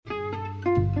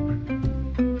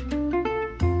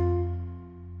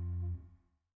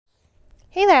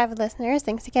there, avid listeners.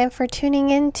 Thanks again for tuning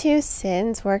in to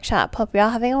Sin's Workshop. Hope you're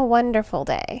all having a wonderful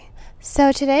day.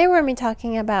 So today we're going to be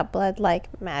talking about Blood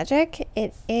Like Magic.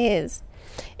 It is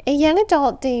a young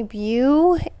adult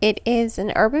debut. It is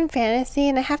an urban fantasy,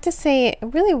 and I have to say it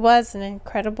really was an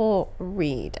incredible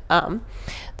read.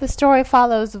 The story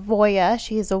follows Voya.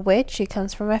 She is a witch. She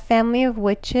comes from a family of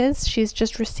witches. She's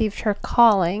just received her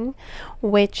calling,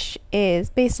 which is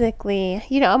basically,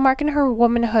 a mark in her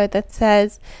womanhood that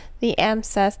says the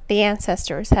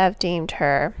ancestors have deemed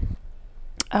her,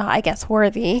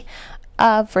 worthy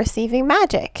of receiving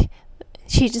magic.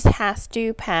 She just has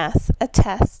to pass a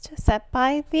test set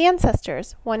by the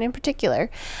ancestors, one in particular,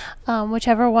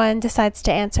 whichever one decides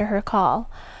to answer her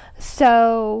call.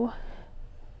 So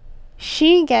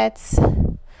she gets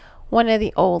one of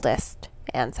the oldest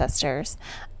ancestors,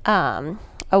 a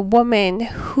woman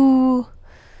who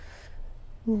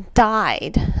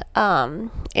died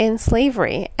in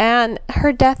slavery, and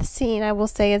her death scene, I will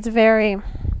say, it's very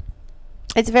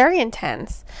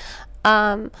intense.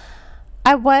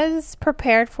 I was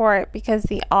prepared for it because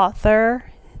the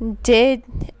author did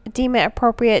deem it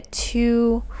appropriate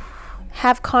to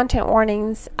have content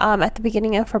warnings at the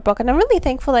beginning of her book, and I'm really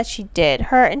thankful that she did.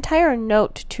 Her entire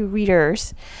note to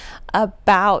readers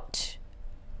about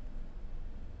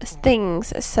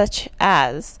things such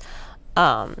as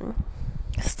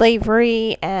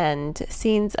slavery and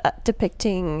scenes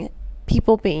depicting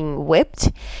people being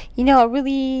whipped, it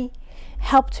really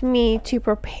helped me to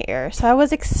prepare. So I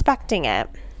was expecting it.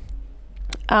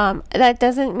 That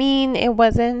doesn't mean it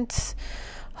wasn't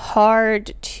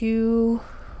hard to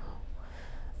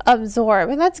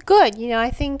absorb, and that's good. I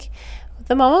think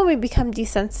the moment we become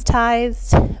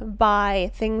desensitized by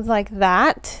things like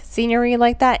that, scenery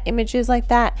like that, images like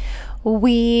that,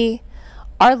 we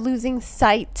are losing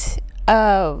sight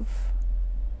of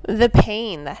the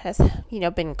pain that has,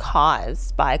 been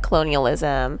caused by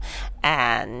colonialism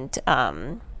and,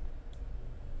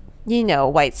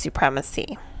 white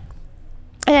supremacy.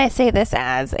 And I say this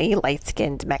as a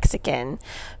light-skinned Mexican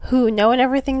who no one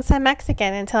ever thinks I'm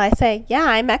Mexican until I say, yeah,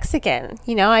 I'm Mexican.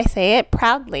 I say it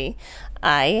proudly.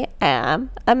 I am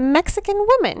a Mexican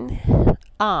woman.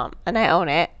 And I own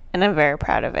it, and I'm very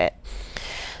proud of it.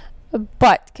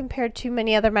 But compared to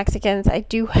many other Mexicans, I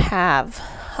do have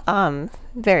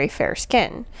very fair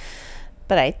skin.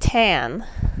 But I tan.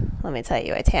 Let me tell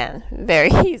you, I tan very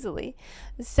easily.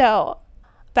 So,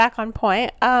 back on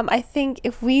point. I think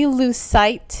if we lose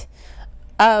sight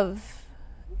of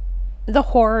the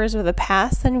horrors of the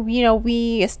past, then,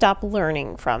 we stop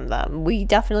learning from them. We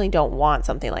definitely don't want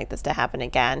something like this to happen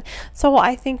again. So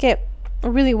I think it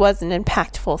really was an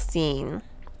impactful scene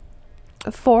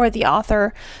for the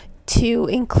author to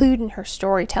include in her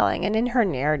storytelling and in her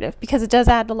narrative, because it does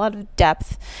add a lot of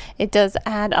depth. It does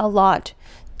add a lot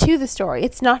to the story.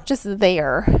 It's not just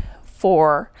there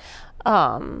for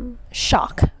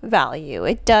shock value.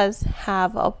 It does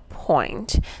have a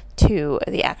point to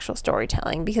the actual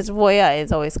storytelling, because Voya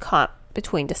is always caught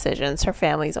between decisions. Her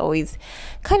family's always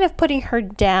kind of putting her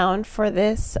down for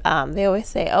this. They always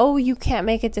say, oh, you can't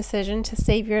make a decision to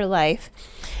save your life.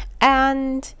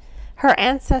 And her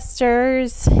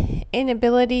ancestors'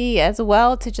 inability as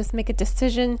well to just make a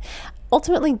decision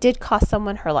ultimately did cost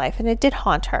someone her life, and it did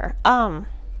haunt her,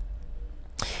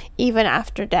 even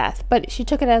after death. But she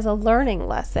took it as a learning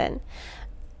lesson.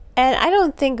 And I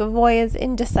don't think Voya's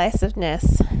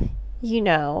indecisiveness,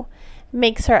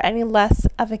 makes her any less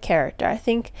of a character. I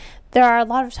think there are a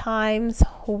lot of times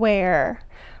where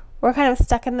we're kind of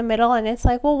stuck in the middle, and it's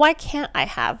like, well, why can't I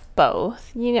have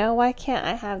both? Why can't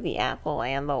I have the apple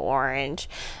and the orange?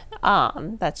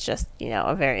 That's just,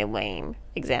 a very lame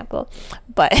example.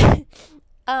 But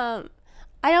I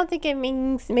don't think it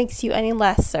makes you any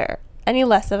less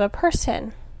of a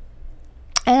person.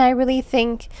 And I really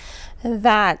think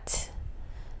that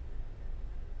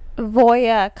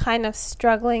Voya kind of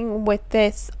struggling with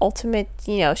this ultimate,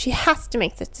 she has to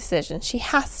make this decision. She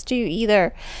has to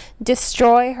either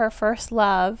destroy her first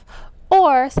love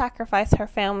or sacrifice her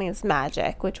family's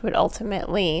magic, which would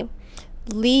ultimately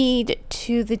lead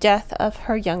to the death of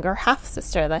her younger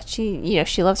half-sister that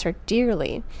she loves her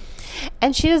dearly.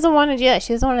 And she doesn't want to do that.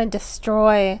 She doesn't want to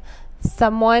destroy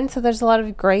someone. So there's a lot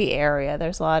of gray area.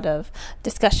 There's a lot of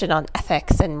discussion on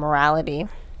ethics and morality.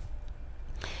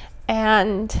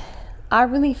 And I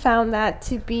really found that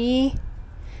to be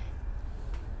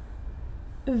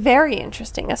very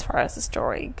interesting as far as the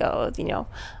story goes.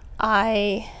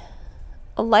 I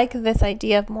like this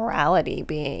idea of morality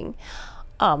being,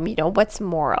 what's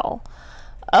moral?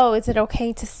 Oh, is it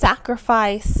okay to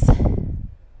sacrifice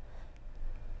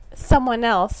someone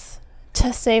else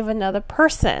to save another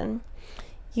person?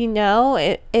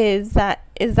 Is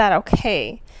that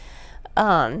okay?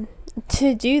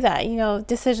 To do that,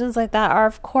 decisions like that are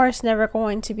of course never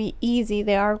going to be easy.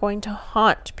 They are going to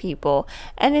haunt people,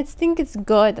 and think it's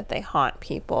good that they haunt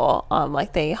people,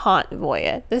 like they haunt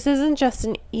Voya. This isn't just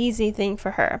an easy thing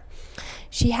for her.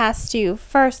 She has to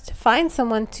first find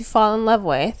someone to fall in love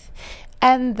with,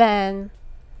 and then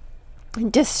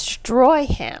destroy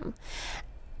him.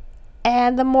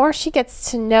 And the more she gets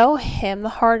to know him, the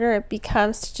harder it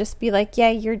becomes to just be like,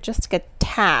 yeah, you're just a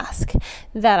task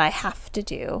that I have to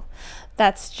do.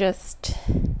 It's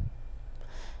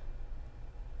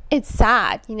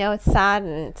sad, it's sad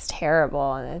and it's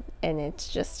terrible. And it's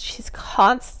just, she's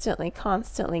constantly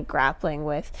grappling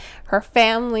with her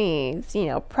family's,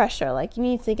 pressure. Like, you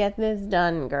need to get this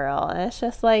done, girl. And it's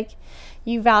just like,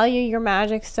 you value your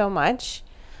magic so much.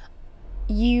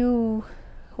 You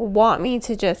want me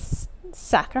to just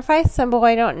sacrifice some boy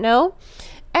I don't know.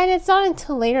 And it's not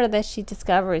until later that she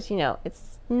discovers,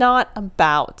 it's not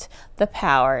about the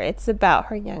power. It's about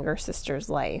her younger sister's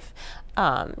life,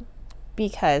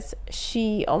 because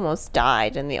she almost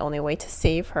died, and the only way to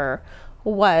save her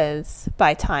was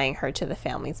by tying her to the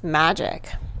family's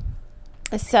magic.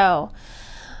 So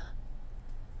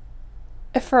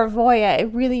for Voya,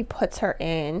 it really puts her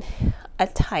in a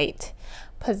tight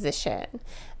position.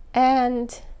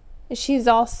 And she's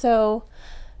also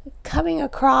coming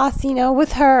across,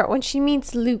 with her, when she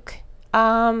meets Luke,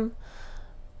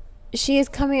 she is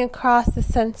coming across the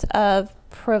sense of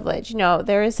privilege.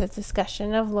 There is a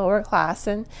discussion of lower class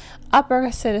and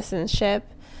upper citizenship.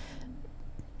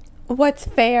 What's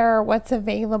fair, what's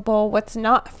available, what's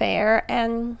not fair.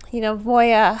 And,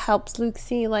 Voya helps Luke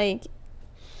see, like,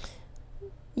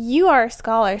 you are a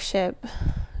scholarship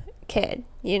kid.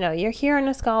 You're here on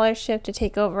a scholarship to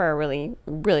take over a really,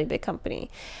 really big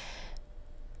company.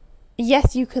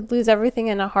 Yes, you could lose everything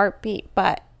in a heartbeat,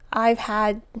 but I've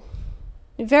had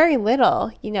very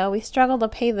little. We struggle to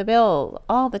pay the bill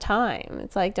all the time.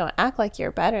 It's like, don't act like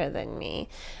you're better than me.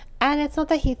 And it's not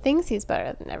that he thinks he's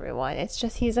better than everyone. It's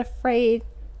just he's afraid.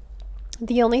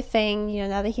 The only thing,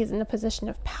 now that he's in a position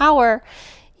of power,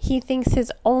 he thinks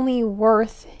his only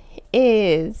worth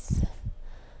is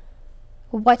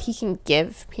what he can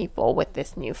give people with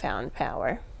this newfound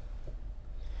power.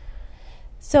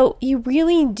 So you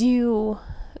really do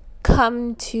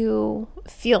come to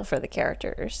feel for the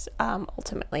characters,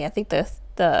 ultimately. I think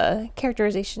the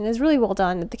characterization is really well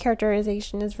done. The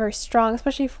characterization is very strong,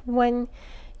 especially when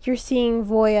you're seeing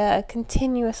Voya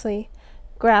continuously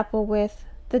grapple with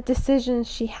the decisions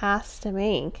she has to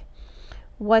make.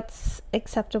 What's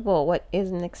acceptable, what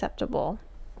isn't acceptable.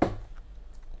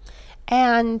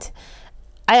 And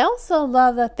I also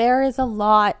love that there is a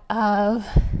lot of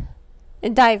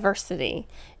diversity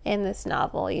in this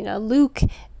novel. Luke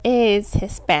is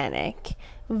Hispanic.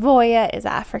 Voya is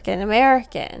African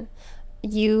American.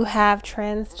 You have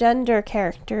transgender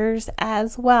characters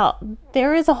as well.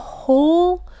 There is a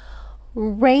whole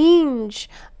range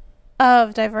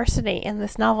of diversity in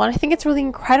this novel, and I think it's really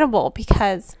incredible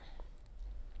because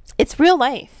it's real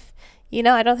life.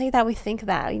 I don't think that we think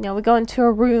that. We go into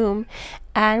a room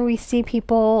and we see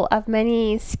people of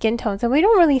many skin tones, and we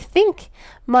don't really think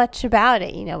much about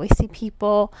it. We see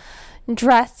people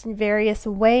dressed in various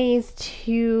ways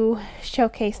to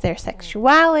showcase their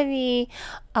sexuality,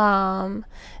 their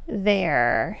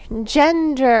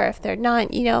gender, if they're not,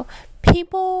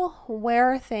 people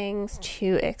wear things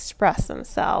to express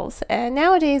themselves. And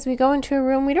nowadays we go into a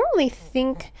room, we don't really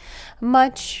think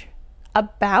much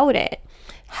about it.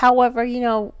 However,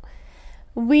 I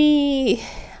read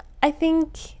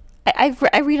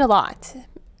a lot.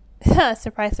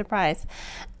 Surprise, surprise.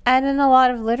 And in a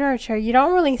lot of literature, you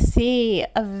don't really see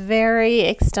a very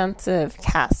extensive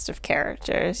cast of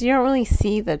characters. You don't really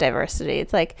see the diversity.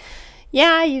 It's like,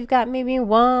 yeah, you've got maybe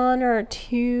one or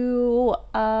two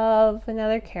of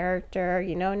another character,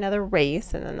 another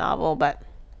race in the novel, but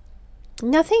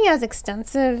nothing as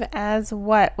extensive as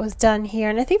what was done here.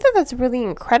 And I think that that's really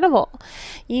incredible.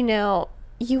 You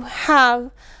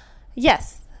have,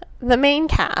 yes, the main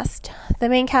cast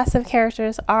of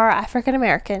characters are African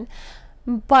American,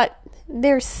 but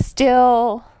there's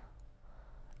still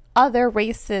other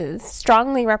races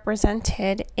strongly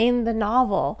represented in the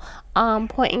novel.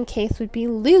 Point in case would be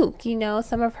Luke,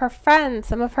 some of her friends,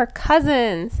 some of her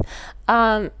cousins.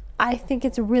 I think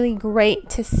it's really great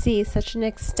to see such an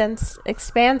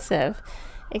expansive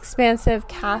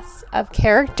cast of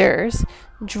characters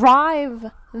drive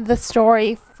the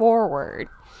story forward,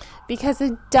 because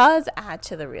it does add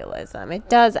to the realism. It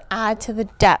does add to the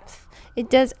depth. It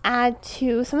does add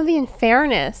to some of the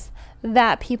unfairness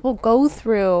that people go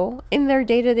through in their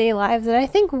day-to-day lives that I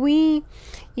think we,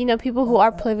 people who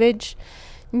are privileged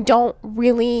don't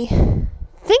really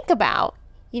think about.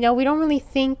 We don't really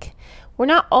think, we're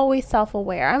not always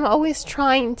self-aware. I'm always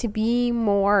trying to be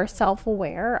more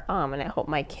self-aware, and I hope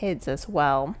my kids as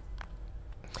well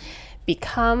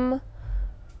become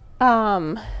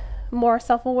more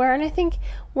self-aware. And I think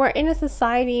we're in a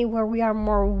society where we are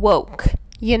more woke.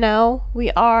 We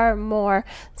are more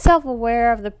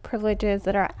self-aware of the privileges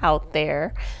that are out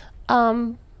there.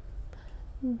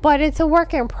 But it's a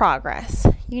work in progress,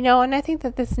 and I think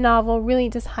that this novel really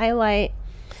does highlight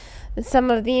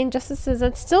some of the injustices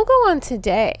that still go on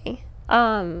today.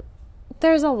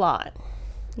 There's a lot,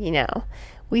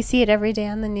 we see it every day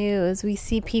on the news. We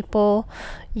see people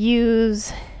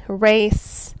use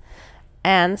race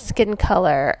and skin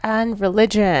color and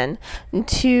religion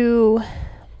to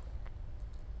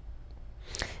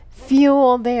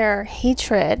fuel their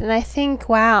hatred. And I think,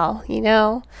 wow,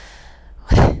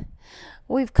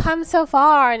 we've come so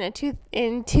far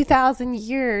in 2,000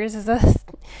 years as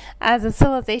a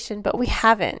civilization, but we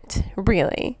haven't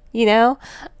really,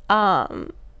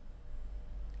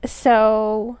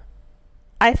 So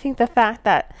I think the fact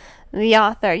that the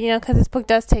author, because this book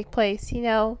does take place,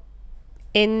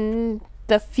 in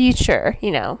the future,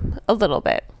 a little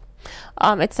bit.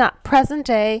 It's not present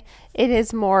day. It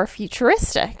is more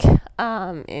futuristic.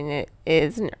 And it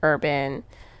is an urban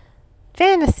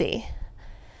fantasy.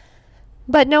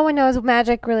 But no one knows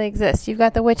magic really exists. You've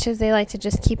got the witches. They like to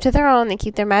just keep to their own. They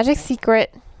keep their magic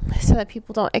secret so that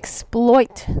people don't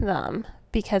exploit them.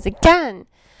 Because again,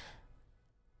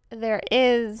 there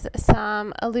is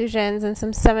some allusions and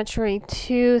some symmetry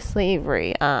to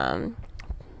slavery.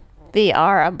 They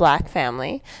are a black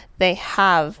family. They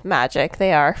have magic.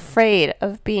 They are afraid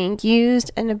of being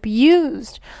used and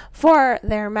abused for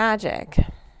their magic.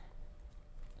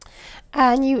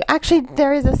 And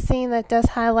there is a scene that does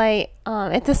highlight,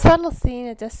 it's a subtle scene,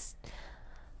 it does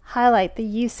highlight the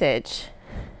usage,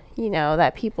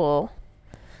 that people,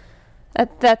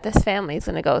 that this family is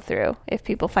going to go through if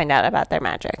people find out about their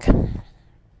magic.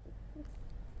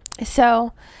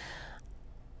 So,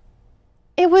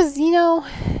 it was,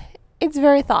 it's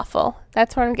very thoughtful.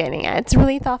 That's what I'm getting at. It's a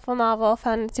really thoughtful novel. I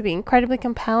found it to be incredibly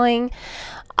compelling.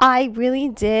 I really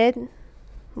did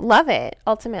love it,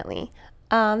 ultimately.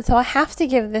 So I have to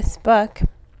give this book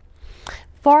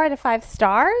 4 out of 5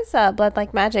 stars. Blood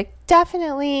Like Magic,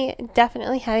 definitely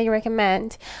highly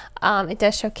recommend. It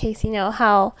does showcase,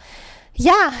 how,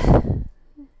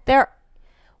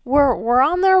 we're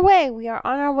on our way. We are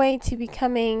on our way to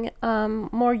becoming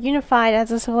more unified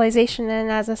as a civilization and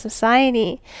as a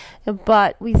society.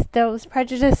 But those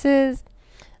prejudices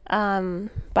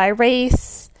by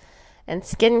race and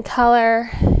skin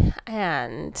color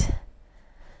and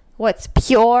what's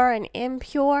pure and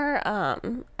impure,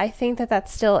 I think that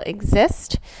still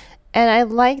exists. And I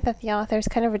like that the author is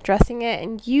kind of addressing it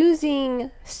and using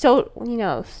social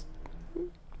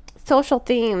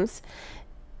themes.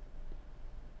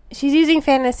 She's using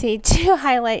fantasy to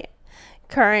highlight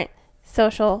current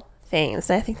social themes.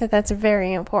 And I think that that's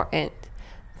very important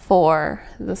for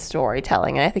the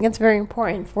storytelling. And I think it's very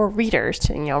important for readers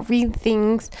to, read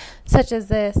things such as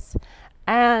this.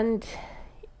 And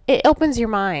it opens your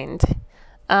mind.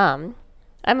 I'm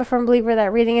a firm believer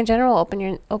that reading in general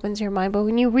opens your mind. But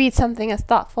when you read something as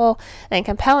thoughtful and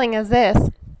compelling as this,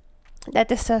 that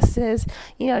discusses,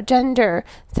 gender,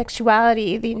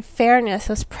 sexuality, the unfairness,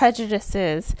 those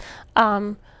prejudices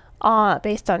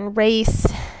based on race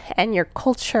and your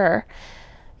culture,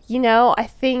 I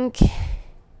think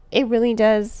it really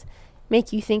does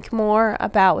make you think more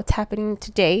about what's happening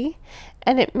today,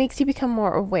 and it makes you become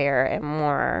more aware and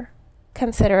more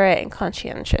considerate and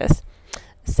conscientious.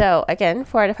 So again,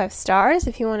 4 out of 5 stars.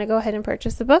 If you want to go ahead and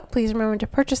purchase the book, please remember to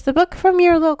purchase the book from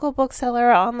your local bookseller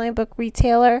or online book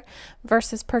retailer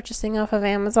versus purchasing off of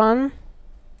Amazon.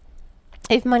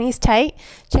 If money's tight,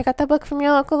 check out the book from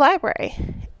your local library.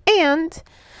 And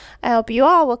I hope you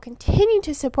all will continue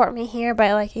to support me here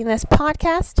by liking this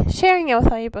podcast, sharing it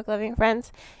with all your book loving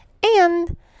friends,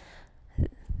 and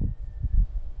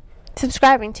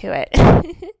subscribing to it.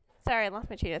 Sorry, I lost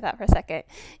my train of thought for a second.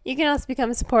 You can also become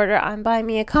a supporter on Buy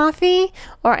Me a Coffee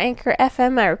or Anchor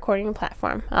FM, my recording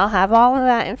platform. I'll have all of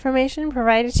that information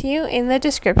provided to you in the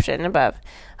description above.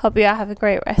 Hope you all have a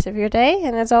great rest of your day,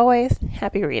 and as always,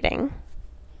 happy reading.